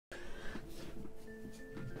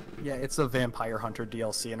Yeah, it's a Vampire Hunter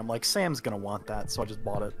DLC, and I'm like, Sam's gonna want that, so I just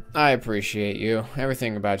bought it. I appreciate you.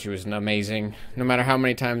 Everything about you is amazing. No matter how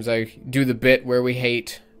many times I do the bit where we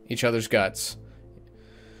hate each other's guts.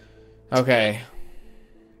 Okay.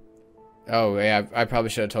 Oh, yeah, I probably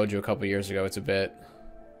should have told you a couple years ago it's a bit.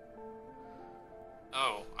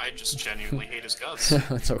 Oh, I just genuinely hate his guts.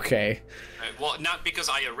 That's okay. Well, not because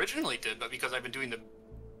I originally did, but because I've been doing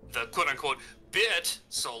the quote-unquote bit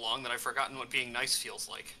so long that I've forgotten what being nice feels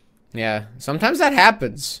like. Yeah, sometimes that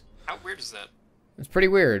happens. How weird is that? It's pretty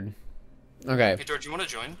weird. Okay. Hey, George, you want to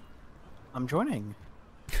join? I'm joining.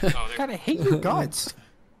 Oh, God, I hate your guts.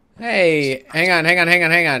 Hey, hang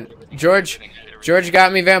on. George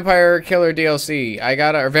got me Vampire Killer DLC.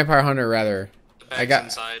 Or Vampire Hunter, rather. The bag's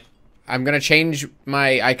inside. I'm gonna change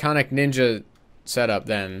my iconic ninja setup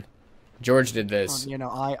then. George did this. You know,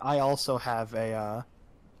 I also have a,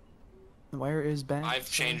 where is Ben? I've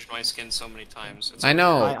changed my skin so many times. I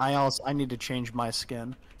know. I need to change my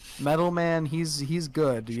skin. Metal Man, he's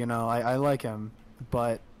good, you know, I like him,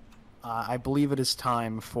 but I believe it is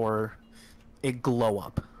time for a glow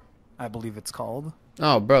up. I believe it's called.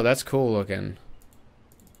 Oh, bro, that's cool looking.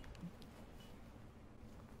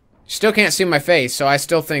 Still can't see my face, so I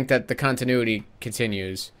still think that the continuity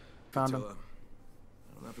continues. Found him.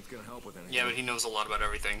 I don't know if it's gonna help with anything. Yeah, but he knows a lot about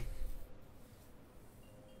everything.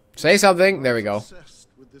 Say something. There we go. Obsessed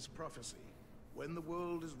with this prophecy. When the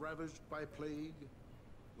world is ravaged by plague,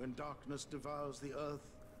 when darkness devours the earth,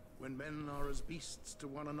 when men are as beasts to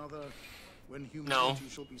one another, when humanity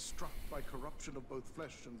shall be struck by corruption of both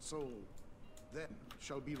flesh and soul, then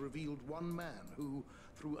shall be revealed one man who,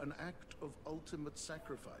 through an act of ultimate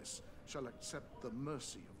sacrifice, shall accept the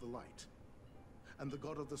mercy of the light. And the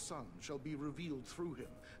God of the sun shall be revealed through him,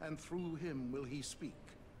 and through him will he speak,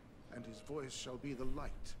 and his voice shall be the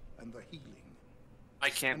light and the healing. I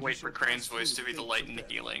can't wait for Crane's voice to be the light and the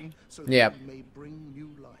healing. So Yep. that he may bring new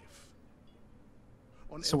life.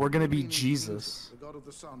 On So we're every gonna be remaining Jesus. finger, the God of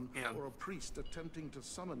the sun, Yeah. or a priest attempting to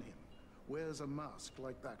summon him, wears a mask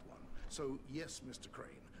like that one. So yes, Mr. Crane,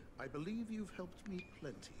 I believe you've helped me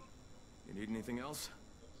plenty. You need anything else?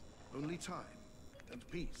 Only time and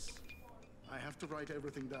peace. I have to write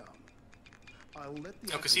everything down. I'll let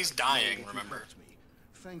the No, 'cause he's acolyte know dying, that you remember. helped me.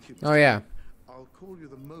 Thank you, Oh Mr. yeah. I'll call you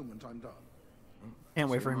the moment I'm done. Can't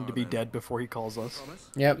wait for him to be dead before he calls us. Promise?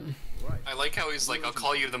 Yep. Right. I like how he's like, I'll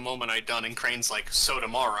call you the moment I'm done, and Crane's like, so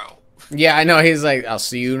tomorrow. Yeah, I know. He's like, I'll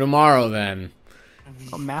see you tomorrow then.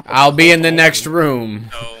 A map of I'll be in the Call next of room.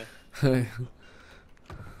 So,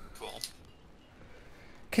 cool.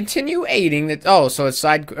 Continue aiding the. Oh, so it's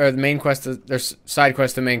side or the main quest. There's side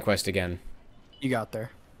quest to main quest again. You got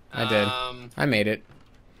there. I did. I made it.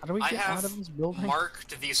 How do we I get out of have this building?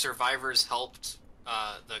 marked the survivors helped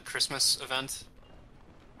the Christmas event.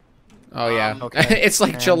 Oh yeah. Okay. It's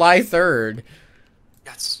like And- July 3rd,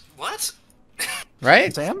 That's what?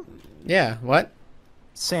 right? Sam? Yeah. What?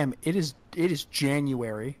 Sam, it is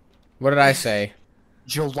January. What did I say?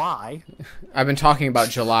 July. I've been talking about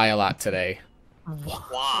July a lot today.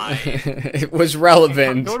 Why? It was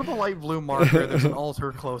relevant. Go to the light blue marker. There's an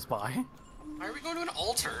altar close by. Why are we going to an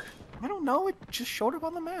altar? I don't know. It just showed up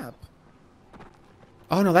on the map.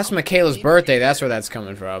 Oh no, that's Michaela's birthday. That's where that's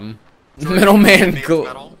coming from. Middleman. Made of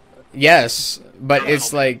metal? Yes, but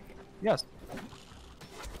it's like. Yes.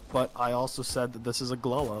 But I also said that this is a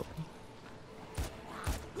glow up.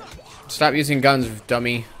 Stop using guns,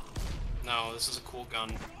 dummy. No, this is a cool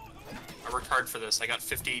gun. I worked hard for this. I got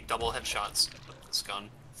 50 double headshots with this gun.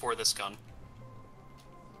 For this gun.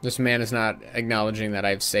 This man is not acknowledging that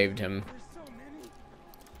I've saved him.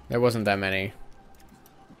 There wasn't that many.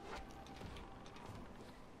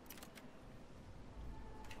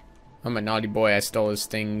 I'm a naughty boy. I stole his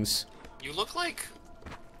things. You look like...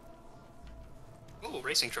 Ooh,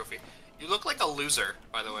 racing trophy. You look like a loser,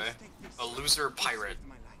 by the way. A loser pirate.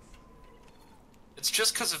 It's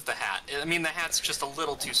just because of the hat. I mean, the hat's just a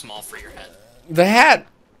little too small for your head. The hat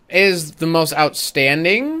is the most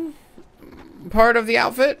outstanding part of the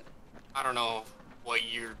outfit. I don't know what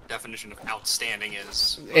your definition of outstanding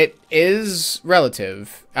is. It is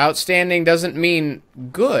relative. Outstanding doesn't mean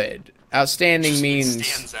good. Outstanding It means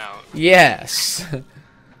stands out. yes.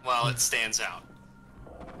 Well, it stands out.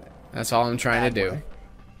 That's all I'm trying to do.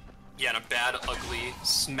 Yeah, in a bad, ugly,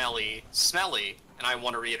 smelly, and I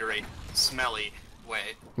want to reiterate, smelly way.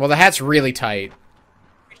 Well, the hat's really tight.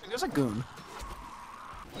 There's a goon.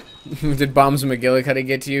 Did Bombs McGillicuddy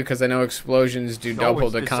get to you? Because I know explosions do double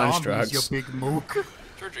it's the the constructs. zombies, you big mook.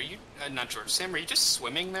 George, are you... not George. Sam, are you just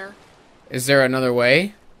swimming there? Is there another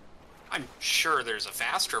way? I'm sure there's a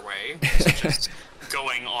faster way, such as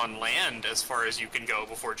going on land as far as you can go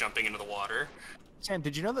before jumping into the water. Sam,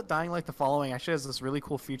 did you know that Dying Light the Following actually has this really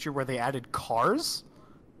cool feature where they added cars?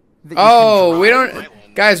 that you Oh, can we drive?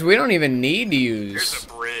 don't, guys. We don't even need to use. There's a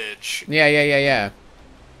bridge. Yeah.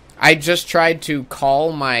 I just tried to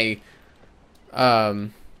call my.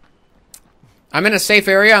 I'm in a safe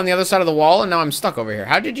area on the other side of the wall, and now I'm stuck over here.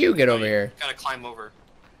 How did you get over here? Gotta climb over.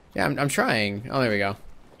 Yeah, I'm trying. Oh, there we go.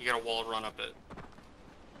 You got a wall run up it.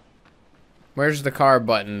 Where's the car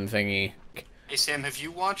button thingy? Hey Sam, have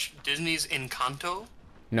you watched Disney's Encanto?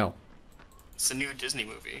 No. It's a new Disney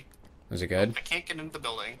movie. Is it good? I can't get into the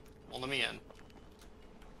building. Well, let me in.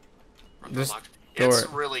 This Locked. door- It's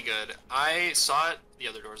really good. I saw it. The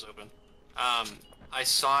other door's open. I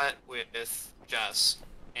saw it with Jess,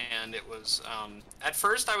 and it was. At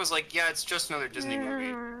first, I was like, "Yeah, it's just another Disney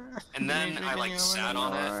movie," and then I like sat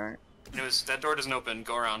on it, and it was that door doesn't open.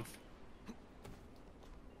 Go around.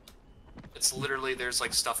 It's literally there's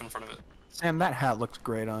like stuff in front of it. Sam, that hat looks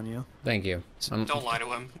great on you. Thank you. Don't lie to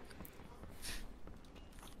him.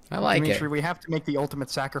 I like Dimitri, it. we have to make the ultimate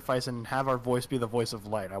sacrifice and have our voice be the voice of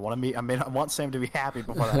light. I want Sam to be happy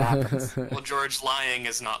before that happens. Well, George, lying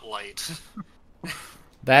is not light.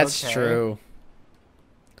 That's Okay. true.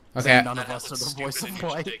 Okay, Sam, none of That us are looks the voice stupid of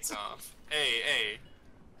and light. takes off. Hey.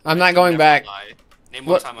 I'm not going Never back. lie. Name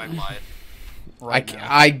What? one time I've lied. Right now.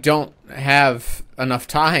 I don't have enough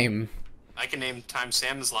time. I can name time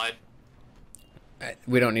Sam has lied.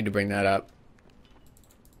 We don't need to bring that up.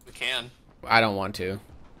 We can. I don't want to.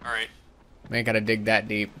 Alright. I ain't gotta dig that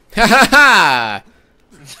deep. Ha ha ha!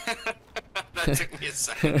 That took me a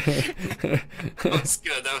second.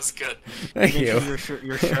 That was good. Thank Dimitri, you.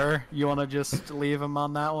 You're sure? You want to just leave him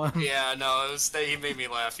on that one? Yeah, no, he made me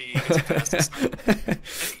laugh. He gets a pass this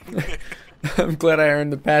time. I'm glad I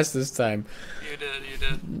earned the pass this time. You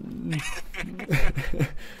did.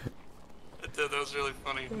 That was really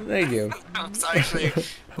funny. Thank you. It's actually,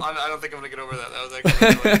 I don't think I'm gonna get over that. That was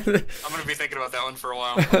actually really, I'm gonna be thinking about that one for a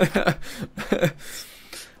while.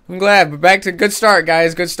 I'm glad, but back to good start,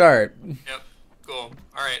 guys. Good start. Yep, cool.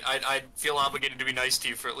 Alright, I feel obligated to be nice to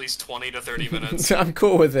you for at least 20 to 30 minutes. I'm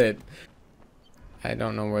cool with it. I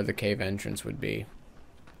don't know where the cave entrance would be.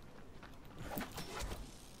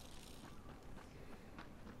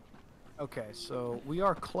 Okay, so we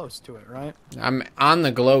are close to it, right? I'm on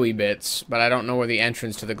the glowy bits, but I don't know where the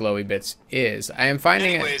entrance to the glowy bits is. I am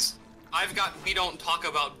finding Anyways, I've got We Don't Talk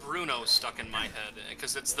About Bruno stuck in my head,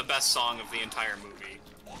 because it's the best song of the entire movie.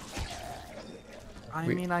 I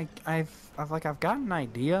mean, I've got an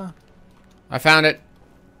idea. I found it.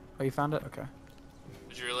 Oh, you found it? Okay.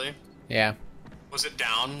 Did you really? Yeah. Was it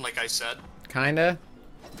down, like I said? Kinda.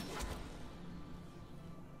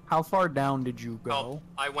 How far down did you go? Oh,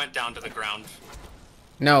 I went down to the ground.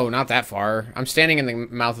 No, not that far. I'm standing in the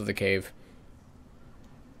mouth of the cave.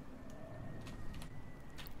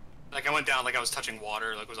 Like, I went down like I was touching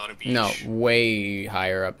water, like I was on a beach. No, way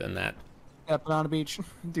higher up than that. Stepping on a beach.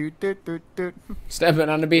 Doot, doot, doot, doot. Stepping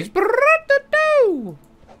on the beach. Brrrr-doo-doo.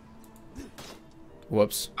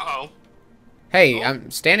 Whoops. Uh-oh. Hey, Oh.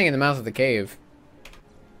 I'm standing in the mouth of the cave.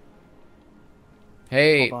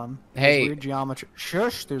 Hey, Hold on. hey. There's weird geometry.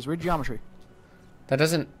 Shush, there's weird geometry. That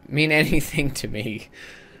doesn't mean anything to me.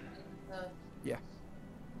 Yeah.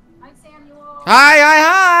 Hi, Samuel.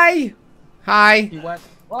 Hi! Hi! You went.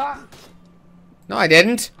 What? No, I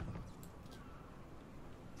didn't.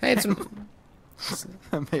 Hey, it's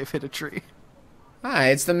I may have hit a tree.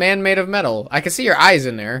 hi. It's the man made of metal. I can see your eyes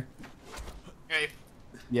in there. Hey,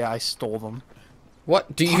 Yeah, I stole them.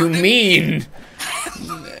 What do you mean? What do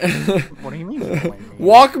you mean? What do you mean?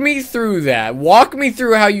 Walk me through that. Walk me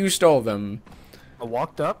through how you stole them. I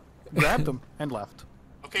walked up, grabbed them, and left.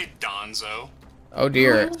 okay, Donzo. Oh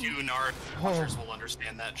dear. You Nard watchers will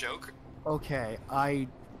understand that joke. Okay, I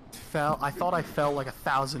thought I fell like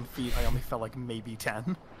 1,000 feet. I only fell like maybe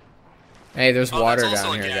 10. Hey, there's Oh, water that's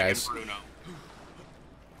also down a here, gag in guys. Bruno.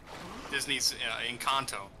 Disney's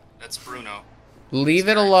Encanto. That's Bruno. Leave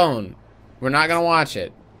it alone. We're not gonna watch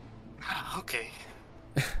it. Okay.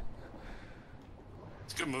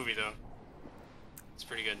 It's a good movie, though. It's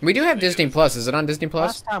pretty good. We do have They Disney it. Plus. Is it on Disney Plus?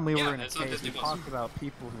 Last time we Yeah, were in a it's on cave, Disney we Plus. talked about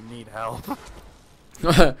people who need help.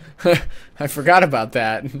 I forgot about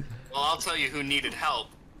that. Well, I'll tell you who needed help.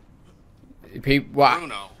 What?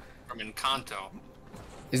 Bruno from Encanto.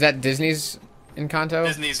 Is that Disney's Encanto?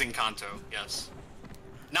 Disney's Encanto, yes.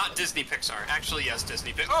 Not Disney Pixar. Actually, yes,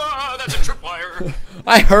 Disney Pixar. Oh, that's a tripwire!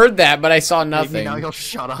 I heard that, but I saw Maybe nothing. now you'll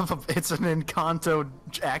shut up. It's an Encanto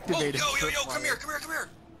Oh, activated. yo, tripwire. come here.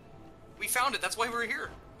 We found it. That's why we're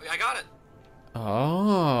here. I got it.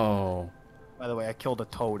 Oh. By the way, I killed a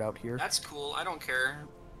toad out here. That's cool. I don't care.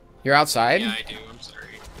 You're outside? Yeah, I do. I'm sorry.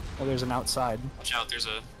 Oh, there's an outside. Watch out, there's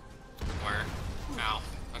a... Where? Ow.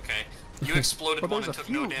 Okay. You exploded Well, one and there's a took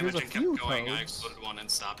no few- damage there's a and few kept going. I toads. exploded one and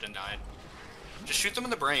stopped and died. Just shoot them in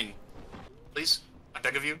the brain. Please? I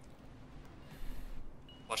beg of you.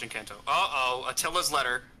 Watching Kanto. Uh-oh, Attila's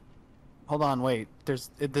letter. Hold on, wait. This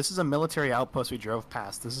is a military outpost we drove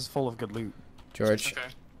past. This is full of good loot. George. Okay.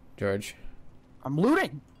 George. I'm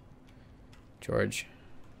looting. George.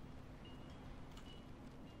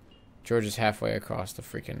 George is halfway across the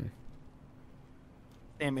freaking...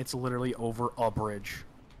 Damn, it's literally over a bridge.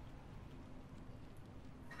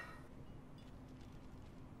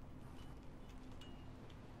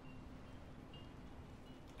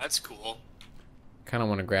 That's cool. Kind of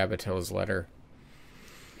want to grab Attila's letter.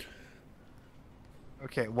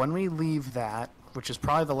 Okay, when we leave that, which is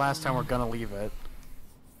probably the last time we're gonna leave it,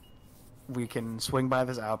 we can swing by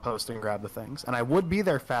this outpost and grab the things. And I would be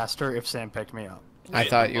there faster if Sam picked me up. I Wait,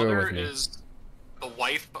 thought the you were mother with me. is the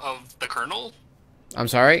wife of the colonel? I'm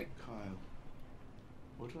sorry? Kyle,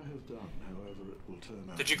 what I have done, however it will turn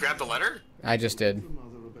out... Did you grab the letter? I just did. Give the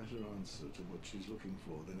mother a better answer to what she's looking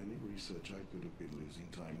for than any research I could have been losing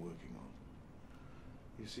time working on.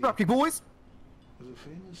 You see, Rocky boys. as a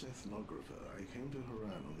famous ethnographer, I came to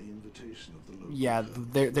Haran on the invitation of the local... Yeah,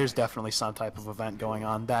 there's definitely some type of event going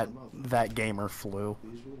on. That gamer flew.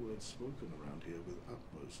 These were words spoken around here with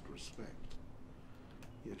utmost respect.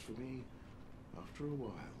 Yet for me, after a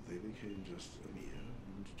while, they became just Amir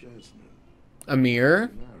and Jasmine.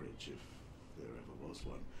 Amir? Marriage, if there ever was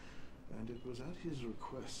one. And it was at his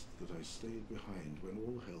request that I stayed behind when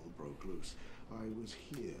all hell broke loose. I was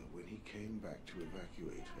here when he came back to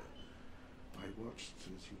evacuate her. I watched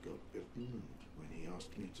as he got bitten, and when he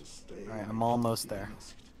asked me to stay... Alright, I'm almost he there.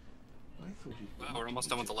 asked. I thought he Wow, we're almost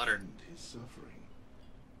done with the letter. end his suffering.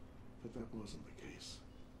 But that wasn't the case.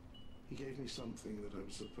 He gave me something that I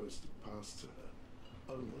was supposed to pass to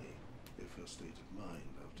her, only if her state of mind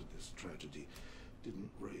after this tragedy didn't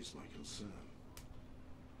raise my concern.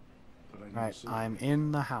 But I know Alright, certainly I'm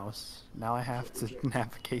in the house. Now I have to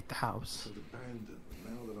navigate the house. felt abandoned.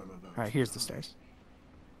 Now that I'm about Alright, to here's the die, stairs.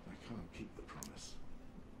 I can't keep the promise.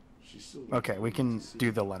 She's still Okay, we waiting can to see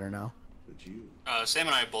do the me, letter now. But you Sam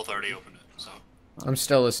and I both already opened it, so... I'm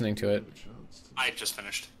still listening to it. have a chance to... I just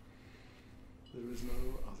finished. There is no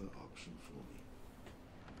other option for me.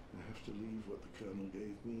 I have to leave what the Colonel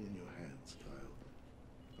gave me in your hands,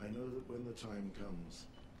 Kyle. I know that when the time comes,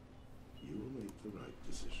 you will make the right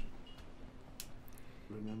decision.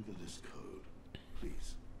 Remember this code,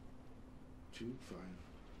 please.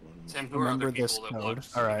 2511. Sam, who are Remember other this people that code.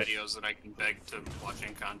 watch Alright. videos that I can beg to watch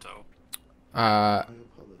Encanto? Uh, I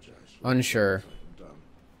apologize for unsure. the things I have done.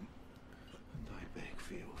 And I beg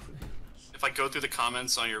for your forgiveness. If I go through the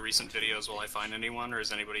comments on your recent videos, will I find anyone, or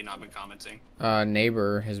has anybody not been commenting?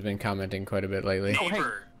 Neighbor has been commenting quite a bit lately. Oh, hey.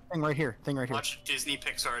 Neighbor, Thing right here. Thing right here. watch Disney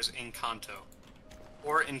Pixar's Encanto.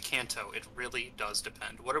 Or Encanto, it really does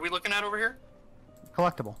depend. What are we looking at over here?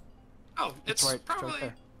 Collectible. Oh, it's right probably...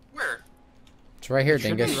 there. Where? It's right here,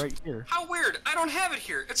 Should be dingus. right here. How weird! I don't have it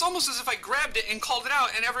here. It's almost as if I grabbed it and called it out,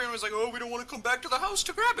 and everyone was like, "Oh, we don't want to come back to the house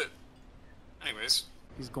to grab it." Anyways,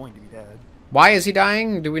 He's going to be dead. Why is he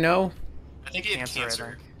dying? Do we know? I think he had Cancer, I cancer.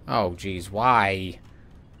 think. Oh, jeez, why?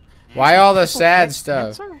 Why all the sad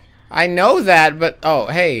stuff? Cancer? I know that, but... Oh,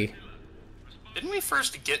 hey. Didn't we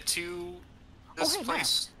first get to this hey,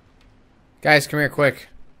 place? Guys, come here, quick.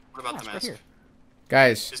 What about Yeah, the it's right mask? here.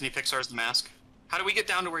 Guys, Disney Pixar's The Mask. How do we get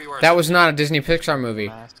down to where you are? that was not a Disney Pixar movie.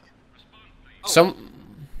 Mask. Oh. Some...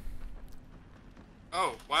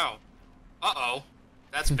 Oh, wow. Uh-oh.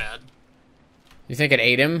 That's bad. You think it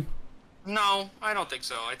ate him? No, I don't think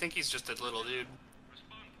so. I think he's just a little dude.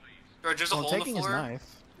 George, there's a Well, hole in taking the his floor.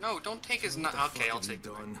 knife. No, don't take his knife. Okay, I'll take it.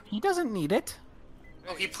 Done. He doesn't need it.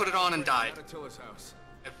 Oh, he put it on and died. At Attila's house.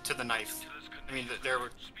 To the knife. I mean, they were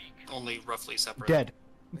only roughly separate. Dead.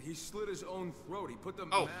 He slit his own throat. He put the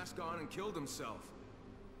Oh. mask on and killed himself.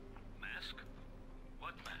 Mask?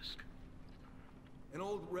 What mask? An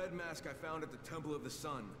old red mask I found at the Temple of the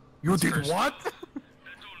Sun. You did cursed. what? That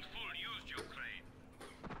old fool used your crane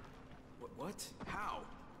What? How?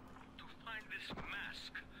 to find this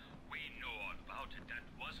mask. We know all about it. That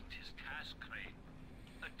wasn't his task, Crane.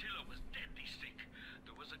 Attila was deadly sick.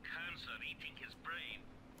 There was a cancer eating his brain.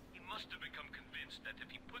 He must have become convinced that if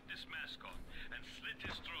he put this mask on and slit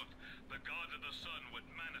his throat, the god of the sun would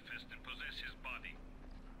manifest and possess his body.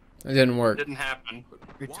 It didn't work. Didn't happen.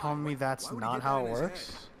 You're Why? telling me that's Why would he not get how that it in his works?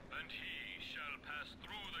 head? And he shall pass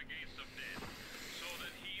through the gates of death, so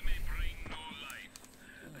that he may bring no life.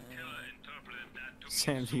 Attila interpreted that to mean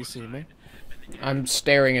Sam, do you see me? suicide, and I'm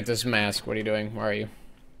staring at this mask. What are you doing? Where are you?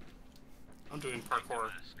 I'm doing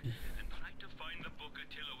parkour.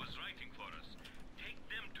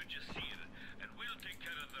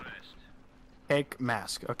 Take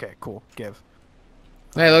mask. Okay, cool. Give.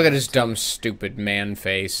 Hey, look at his dumb, stupid man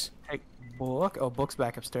face. Take book. Oh, book's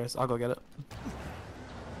back upstairs. I'll go get it.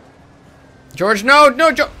 George, no,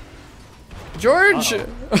 no, George.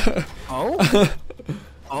 Oh?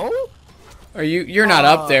 Oh? Are you're not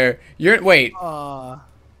up there? Wait. Uh.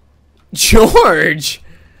 George.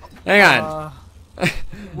 Hang on.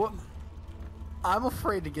 What? I'm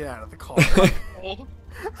afraid to get out of the car.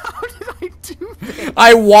 How did I do that?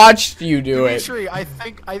 I watched you do it. Dimitri, I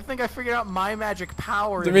think I figured out my magic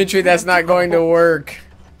power. Dimitri, that's not going to work.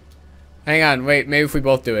 Hang on, wait, maybe if we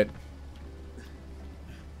both do it.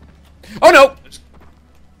 Oh no!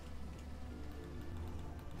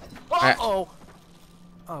 Oh.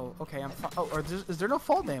 Oh, okay. Is there no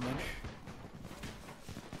fall damage?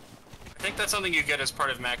 I think that's something you get as part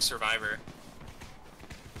of Max Survivor.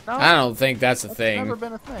 No. I don't think that's a That's thing. never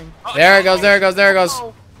been a thing. There it goes, there it goes, there it goes.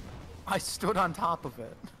 Oh, I stood on top of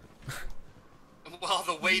it. Well,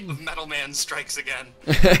 the weight of Metal Man strikes again.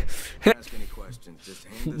 Ask any questions. Just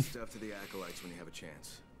hand this stuff to the acolytes when you have a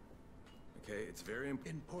chance. Okay, it's very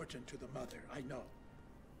Important to the mother, I know.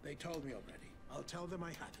 They told me already. I'll tell them I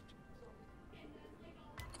had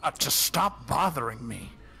it. Just stop bothering me.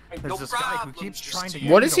 There's No this guy who problem, keeps just trying to you.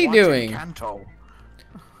 get What me is to he watch doing? Encanto.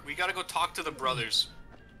 We gotta go talk to the brothers.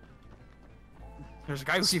 There's a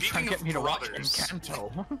guy who keeps trying to get me to watch brothers.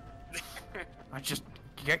 Encanto. I just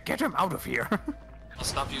get him out of here. I'll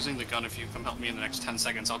stop using the gun if you come help me in the next 10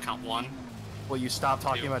 seconds. I'll count 1. Will you stop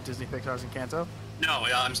talking Two. about Disney Pixar's Encanto? No,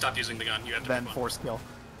 yeah, I'm stop using the gun. You have to Then pick one. force kill.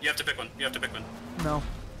 You have to pick one. You have to pick one. No.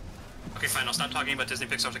 Okay, fine. I'll stop talking about Disney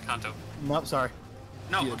Pixar's Encanto. Nope, sorry.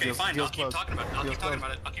 No, Deal- okay, deal's- fine. deal's I'll keep closed. talking about it. I'll Deal's keep talking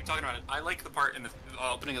closed. about it. I'll keep talking about it. I like the part in the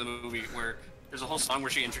opening of the movie where there's a whole song where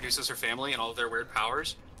she introduces her family and all of their weird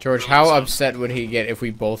powers. George, Really how awesome. upset would he get if we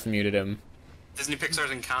both muted him? Disney Pixar's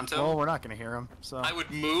Encanto. Well, we're not gonna hear him, so. I would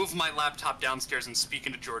move my laptop downstairs and speak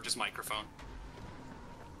into George's microphone.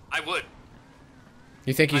 I would.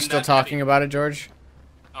 You think he's I'm still that talking petty. about it, George?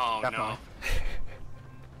 Oh Definitely.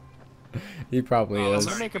 no. He probably Oh, is.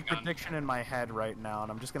 I'm sorry. gonna make a begun. prediction in my head right now,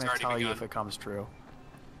 and I'm just gonna It's already tell you begun. if it comes true.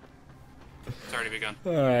 It's already begun.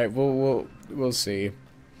 All right, we'll see.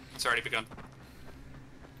 It's already begun.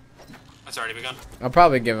 It's already begun. I'll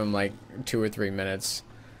probably give him like 2 or 3 minutes.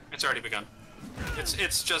 It's already begun.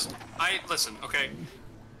 It's just listen, okay.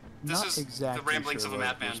 This Not is exactly the ramblings sure of a where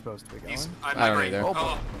madman. we're supposed to be He's- going. my I don't brain. either.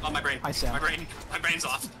 Oh, my brain. Hi, Sam. My brain's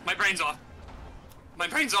off. My brain's off. My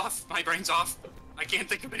brain's off. My brain's off. I can't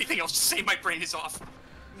think of anything else to say. My brain is off.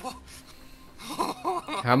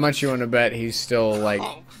 How much you want to bet he's still like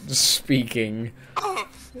speaking? Oh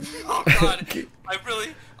God!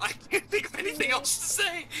 I can't think of anything else to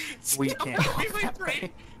say. We Help can't me, go my that brain.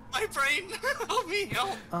 way. My brain. Help me,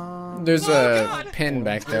 help. There's Oh, a God. pin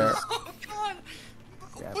back there. Oh God!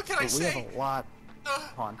 Yeah, What can I but we say? have a lot.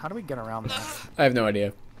 Hold on, how do we get around that? I have no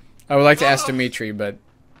idea. I would like to ask Dimitri, but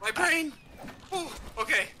My brain. Oh,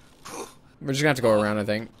 okay. we're just gonna have to go around, I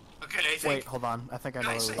think. Okay. I think Wait, hold on. I think I know.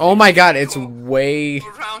 I where say- we- Oh my God, it's Go. way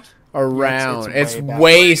around. around. it's It's way back.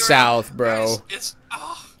 way Going south, around. bro. Guys, it's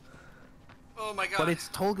oh my God. But it's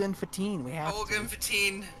Tolga and Fatine. We have Olga to. and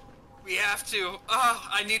Fatine. We have to. Oh,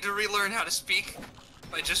 I need to relearn how to speak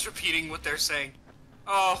by just repeating what they're saying.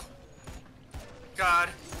 Oh, God.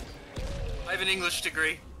 I have an English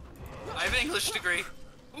degree.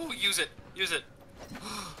 Ooh, use it. Use it.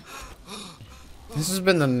 This has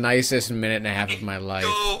been the nicest minute and a half of my life.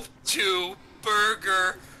 Go to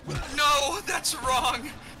burger. No, that's wrong.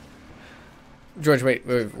 George, wait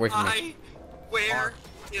for me. Where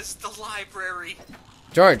is the library?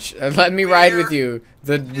 George, let me ride with Where you.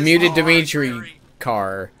 The is muted the Dimitri library?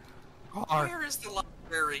 car. Where is the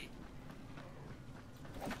library?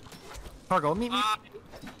 Fargo, meet me. I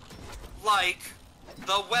like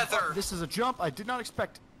the weather. This is a jump I did not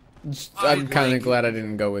expect. I'm kind of like glad I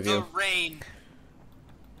didn't go with The you. rain.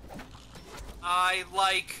 I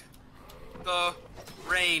like the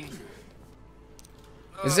rain.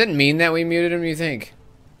 Does it mean that we muted him, you think?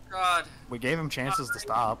 God. We gave him chances to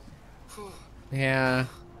stop. Yeah.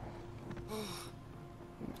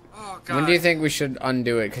 Oh God. When do you think we should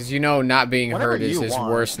undo it? Because you know not being Whatever heard is you his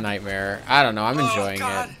want. worst nightmare. I don't know, I'm enjoying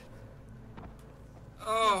God. it.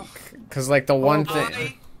 Oh. Because, like, the one boy.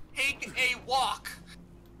 thing... I take a walk.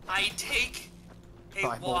 I take a Bye,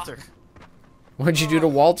 walk. Bolter. What'd you do to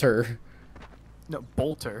Walter? No,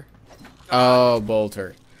 Bolter. Oh,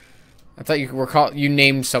 Bolter. I thought you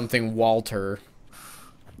named something Walter.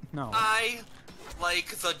 No. I like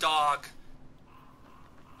the dog.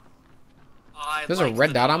 There's like a red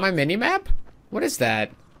the dot dog. on my mini-map? What is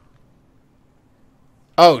that?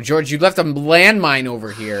 Oh, George, you left a landmine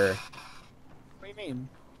over here. What do you mean?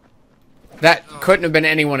 That couldn't have been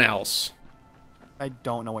anyone else. I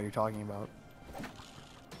don't know what you're talking about.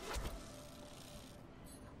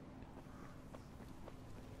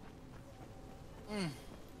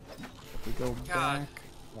 If we go back,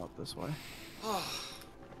 out this way. Oh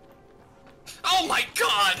my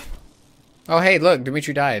god! Oh, hey, look,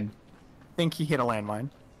 Dimitri died. I think he hit a landmine.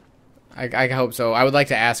 I hope so. I would like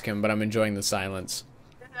to ask him, but I'm enjoying the silence.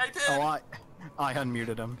 I did. Oh, I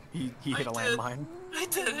unmuted him. He hit a landmine. I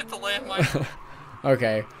did hit the landmine.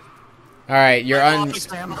 Okay. All right, you're I on.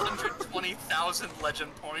 lost 120,000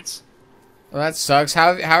 legend points. Well, that sucks.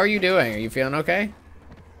 How are you doing? Are you feeling okay?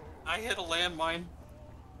 I hit a landmine.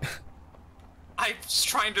 I was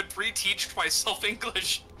trying to reteach myself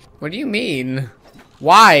English. What do you mean?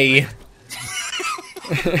 Why?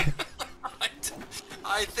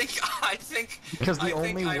 I think Because the I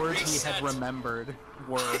think only I words he reset. had remembered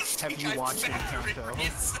were, have you watched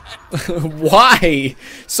Encanto? Why?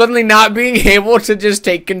 Suddenly not being able to just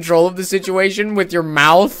take control of the situation with your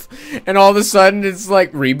mouth, and all of a sudden it's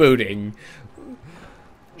like rebooting.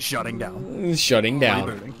 Shutting down. Shutting down.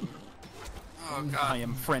 Rebooting. Oh god. I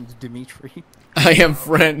am friend Dimitri. I am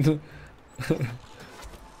friend.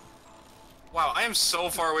 Wow, I am so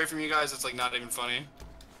far away from you guys, it's like not even funny.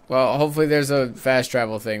 Well, hopefully there's a fast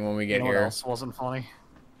travel thing when we You get know what here. else wasn't funny?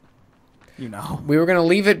 You know. We were gonna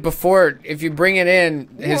leave it before. If you bring it in,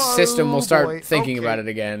 his system will start boy. thinking Okay. about it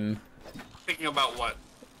again. Thinking about what?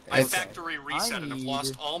 I Okay. factory reset and have need-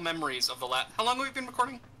 lost all memories of the last. How long have we been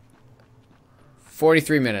recording?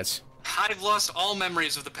 43 minutes. I've lost all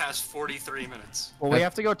memories of the past 43 minutes. Well, we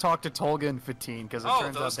have to go talk to Tolga and Fatine, because it Oh,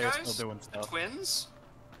 turns out those they're guys? still doing The stuff. twins?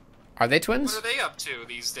 Are they What twins? are they up to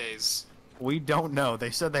these days? We don't know. They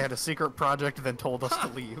said they had a secret project, then told us to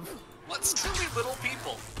leave. What silly little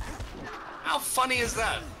people. How funny is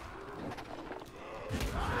that?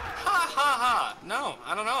 Ha ha ha. No,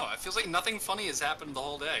 I don't know. It feels like nothing funny has happened the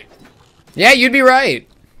whole day. Yeah, you'd be right.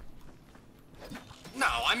 No,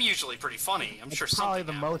 I'm usually pretty funny. I'm sure It's probably something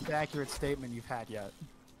the happened. most accurate statement you've had yet.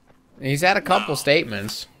 He's had a couple No.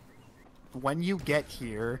 statements. When you get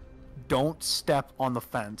here, don't step on the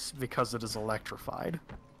fence because it is electrified.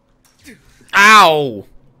 Ow!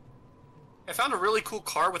 I found a really cool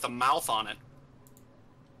car with a mouth on it.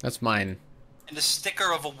 That's mine. And a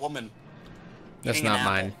sticker of a woman. That's eating an not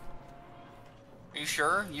apple. mine. Are you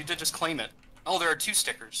sure? You did just claim it. Oh, there are 2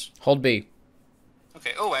 stickers. Hold B.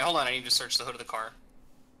 Okay, oh wait, hold on. I need to search the hood of the car.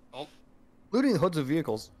 Oh. Looting the hoods of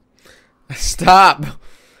vehicles. Stop!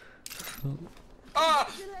 Ah!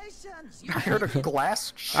 I heard a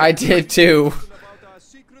glass. I did too. About our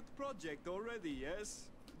secret project already, yes?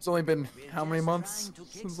 It's only been how many months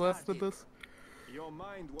since last did this? Your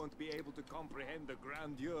mind won't be able to comprehend the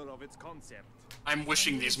grandeur of its concept. I'm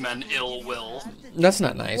wishing these men ill will. That's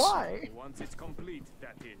not nice. Why? Once it's complete,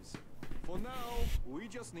 that is. For now, we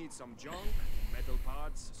just need some junk, metal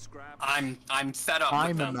parts, scrap. I'm fed up I'm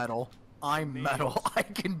with a them. metal. I'm metal. I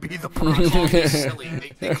can be the They problem. call me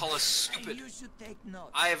silly. They call us stupid.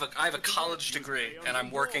 I have a college degree and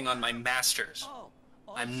I'm working on my master's.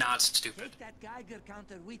 I'm not stupid.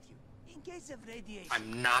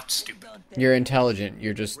 I'm not stupid. You're intelligent.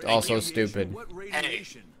 You're just also stupid. What Hey,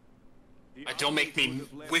 radiation? don't make me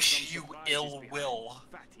wish you ill will.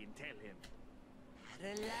 Fatty and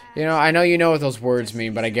tell him. You know, I know you know what those words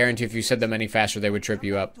mean, but I guarantee if you said them any faster, they would trip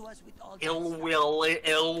you up. Ill will,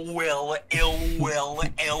 ill will, ill will,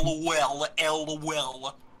 ill will, ill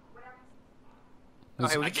will.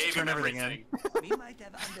 Alright, we I just gave turn him everything everything. We might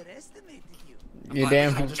have underestimated you. You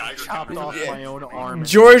damn. Chopped off my own arm. and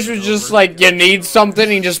George turned was it just over. like, you need something.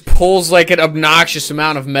 He just pulls like an obnoxious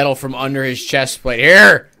amount of metal from under his chest plate.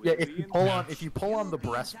 Here. Yeah, if you pull on the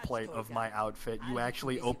breastplate of my outfit, you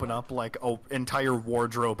actually open up like an entire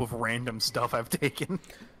wardrobe of random stuff I've taken.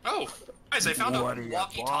 Oh, guys, I found What are a you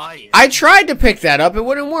walkie-talkie. I tried to pick that up. It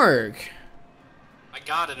wouldn't work. I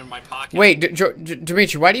got it in my pocket. Wait,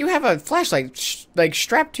 Dimitri, why do you have a flashlight like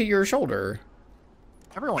strapped to your shoulder?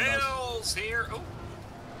 Everyone does. Bill's here. Oh,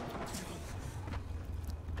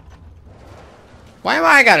 Why am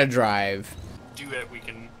I gotta drive? do it. We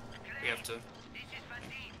have to. This is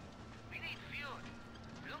Fatine. We need fuel.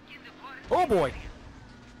 Look in the quarantine. Oh boy!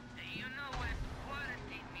 You know what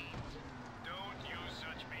quarantine means. Don't use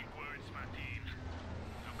such big words, Martin.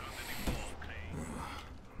 Look under the wall, Clay.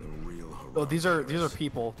 The real Oh, these are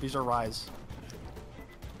people. These are Rise.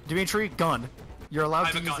 Dimitri, gun. You're I allowed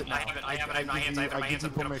have to a use gun. it now. I have it. I have it in my hands. I have it in my hands.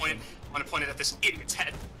 I'm gonna point it at this idiot's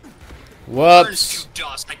head. Turns Whoops. to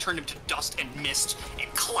dust. I turned him to dust and mist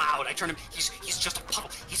and cloud. I turned him. He's just a puddle.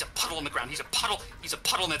 He's a puddle on the ground. He's a puddle. He's a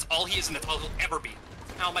puddle, and that's all he is, and that's all he'll ever be.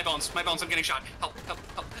 Ow, my bones. My bones. I'm getting shot. Help! Help!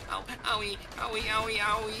 Help! Ow! Owie, owie, owie,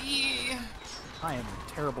 owie. I am a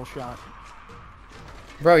terrible shot.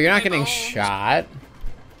 Bro, you're not My getting bones. shot.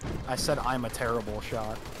 I said I'm a terrible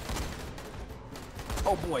shot.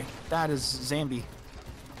 Oh boy, that is Zambi.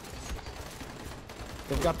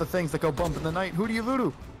 They've got the things that go bump in the night. Who do you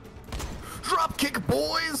voodoo? Drop kick,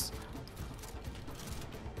 boys!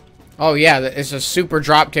 Oh yeah, it's a super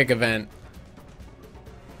dropkick event.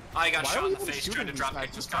 I got Why are shot we in the even face shooting trying to these drop guys? kick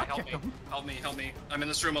this Just guy. drop Help kick me. him. Help me, help me. I'm in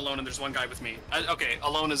this room alone and there's one guy with me. Okay,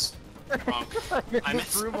 alone is wrong. In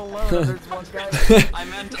this room alone, there's one guy. I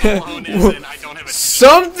meant alone as in I don't have a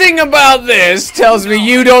Something about this tells me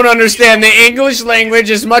you don't understand the English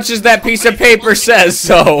language as much as that piece of paper says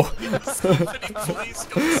so. Somebody please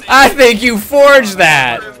go save I think you forged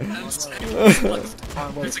that.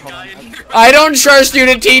 There's a guy in here. I don't trust you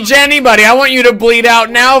to teach anybody. I want you to bleed out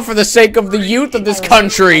now for the sake of the youth of this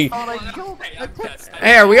country.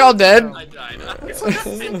 Hey, are we all dead? I died.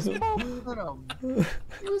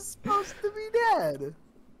 He was supposed to be dead.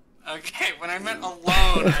 Okay, when I meant alone,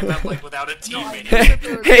 I meant like without a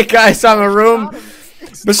teammate. Hey guys, I'm a room.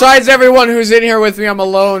 Besides everyone who's in here with me, I'm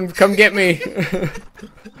alone. Come get me.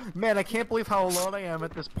 Man, I can't believe how alone I am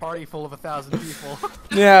at this party full of 1,000 people.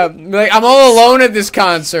 Yeah, like I'm all alone at this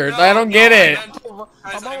concert. I don't get it. I'm all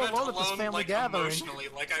alone at this family like, gathering. emotionally.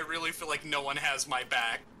 Like, I really feel like no one has my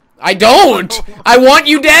back. I don't. I want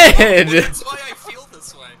you dead. That's why I feel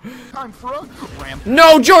this way. Time for a ramp.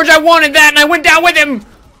 No, George, I wanted that, and I went down with him.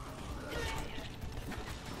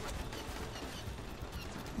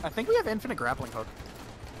 I think we have infinite grappling hook.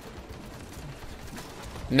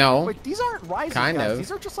 No. Wait, these aren't rising Kind guys. of. These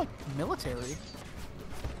are just like military.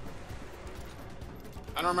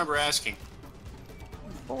 I don't remember asking.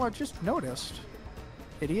 Oh, I just noticed.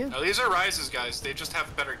 Idiot. No, these are rises, guys. They just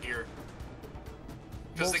have better gear.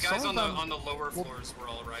 Because Well, the guys some of on them- the lower floors were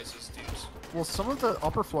all rises dudes. Well, some of the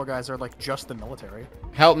upper floor guys are like just the military.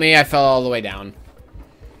 Help me, I fell all the way down.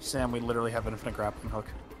 Sam, we literally have infinite grappling hook.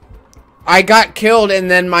 I got killed, and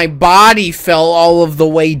then my body fell all of the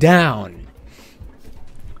way down.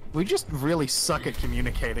 We just really suck at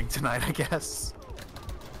communicating tonight, I guess.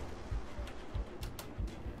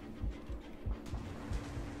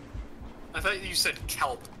 I thought you said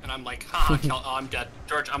kelp, and I'm like, haha, kelp. Oh, I'm dead.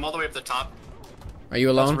 George, I'm all the way up the top. Are you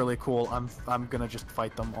alone? That's really cool. I'm gonna just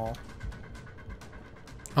fight them all.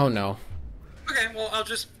 Oh no. Okay, well, I'll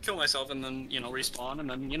just kill myself and then, you know, respawn, and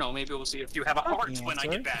then, you know, maybe we'll see if you have a heart when I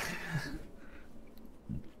get back.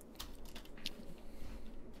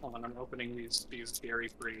 Hold on, I'm opening these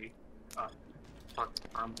dairy-free,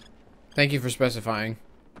 Thank you for specifying.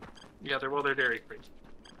 Yeah, they're dairy-free.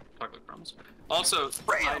 Chocolate crumbs. Also,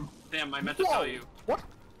 damn, I meant to Whoa! tell you. What?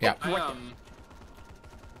 Yeah.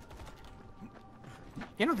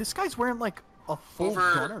 You know, this guy's wearing like a full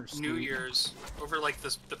Over gunner suit. New Year's, over like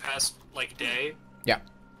the past like day, Yeah.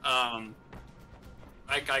 I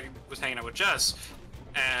was hanging out with Jess,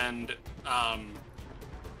 and oh,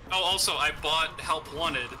 also I bought Help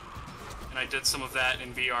Wanted, and I did some of that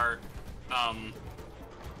in VR.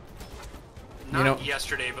 Not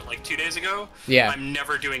yesterday, but like 2 days ago. Yeah. I'm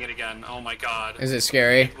never doing it again. Oh my god. Is it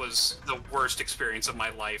scary? It was the worst experience of my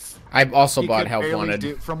life. I also He bought could Help barely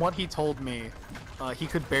Wanted. from what he told me, he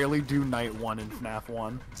could barely do night 1 in FNAF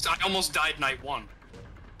 1. So I almost died night 1.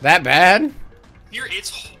 That bad? Here,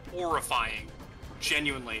 it's horrifying.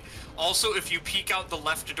 Genuinely. Also, if you peek out the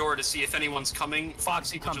left door to see if anyone's coming,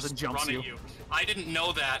 Foxy people comes just and jumps run you. at you. I didn't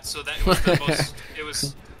know that, so that was the most. It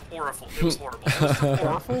was horrible. It was horrible. It was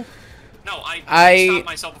Horrible? No, I stopped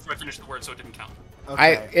myself before I finished the word, so it didn't count.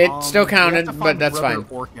 Okay, it still we have counted, to but find that's Brother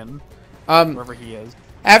fine. Orkin, wherever he is.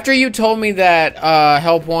 After you told me that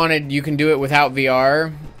Help Wanted, you can do it without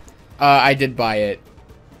VR, I did buy it.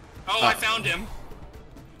 Oh, I found him.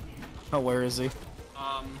 Oh, where is he?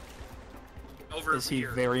 Over Is he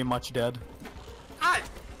here. very much dead? I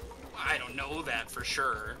don't know that for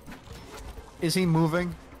sure. Is he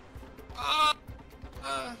moving?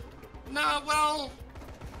 No, well...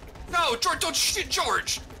 No, George, don't shoot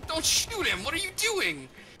George! Don't shoot him! What are you doing?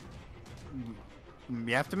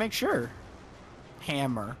 You have to make sure.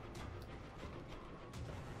 Hammer.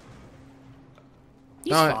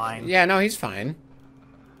 He's fine. Yeah, no, he's fine.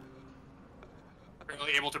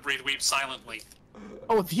 Apparently able to breathe, weep silently.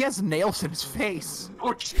 Oh, he has nails in his face.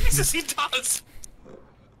 Oh, Jesus, he does!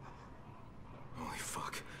 Holy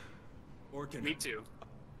fuck. Orkin. Me too.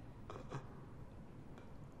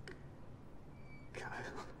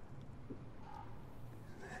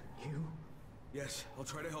 You? Yes, I'll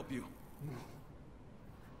try to help you.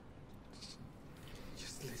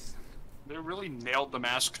 Just listen. They really nailed the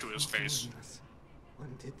mask to his face.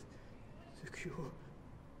 Wanted the cure.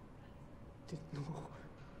 Didn't know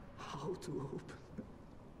how. how to open.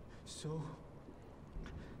 So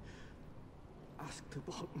asked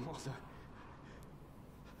about Mother.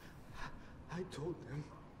 I told them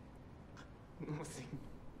nothing.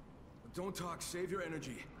 Don't talk. Save your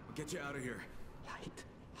energy. I'll get you out of here.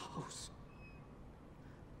 Lighthouse.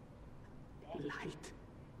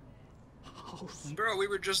 Lighthouse. Bro, we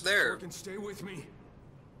were just there. Fucking stay with me.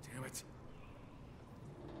 Damn it.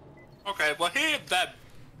 Okay, well, he ain't that.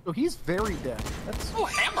 Oh, he's very dead. That's Oh,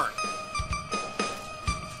 hammer.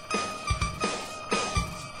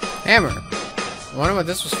 Hammer. I wonder what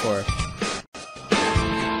this was for.